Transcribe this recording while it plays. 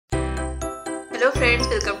Hello friends,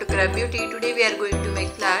 welcome to Crab Beauty. Today we are going to make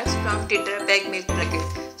flowers from Tetra pack milk packet.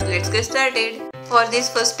 So let's get started. For this,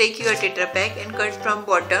 first take your Tetra pack and cut from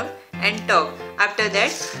bottom and top. After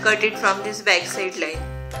that, cut it from this back side line.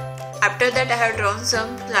 After that, I have drawn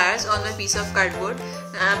some flowers on a piece of cardboard.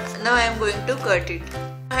 Now I am going to cut it.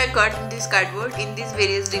 I have cut this cardboard in these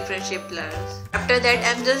various different shaped flowers. After that,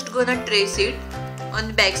 I am just gonna trace it on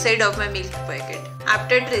the back side of my milk packet.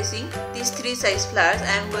 After tracing these three size flowers,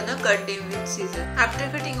 I am gonna cut them with scissors. After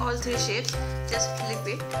cutting all three shapes, just flip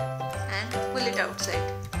it and pull it outside.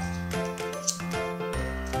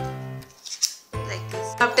 Like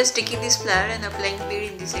this. After sticking this flower and applying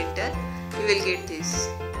bead in the center, you will get this.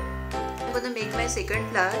 I am gonna make my second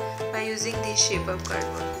flower by using this shape of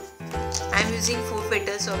cardboard. I am using 4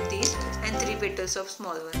 petals of these and 3 petals of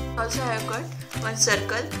small one. Also I have got one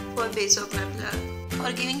circle for base of my flower.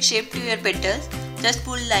 For giving shape to your petals, just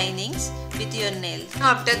pull linings with your nail.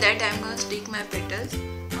 Now after that I am going to stick my petals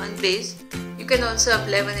on base. You can also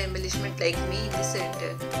apply one embellishment like me in the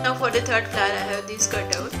center. Now for the third flower I have this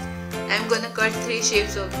cut out. I am going to cut 3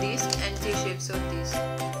 shapes of this and 3 shapes of this.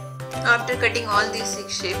 Now after cutting all these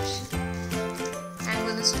 6 shapes, I am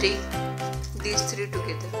going to stick these 3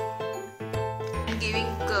 together. And giving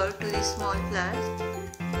curve to these small flowers.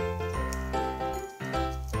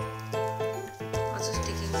 Also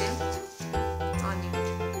sticking them on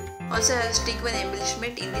it. Also I will stick one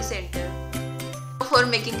embellishment in the center. For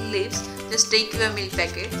making leaves, just take your milk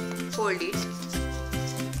packet, fold it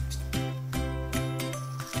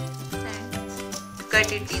and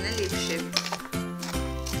cut it in a leaf shape.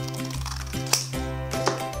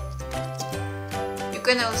 You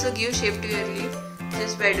can also give shape to your leaf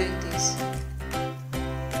just by doing this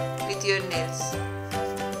with your nails.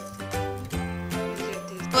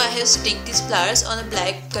 Now I have stick these flowers on a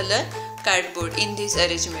black color cardboard in this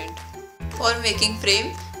arrangement. For making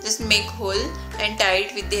frame, just make hole and tie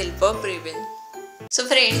it with the help of ribbon. So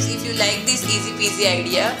friends, if you like this easy peasy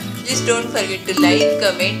idea, please don't forget to like,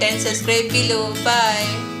 comment and subscribe below.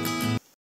 Bye.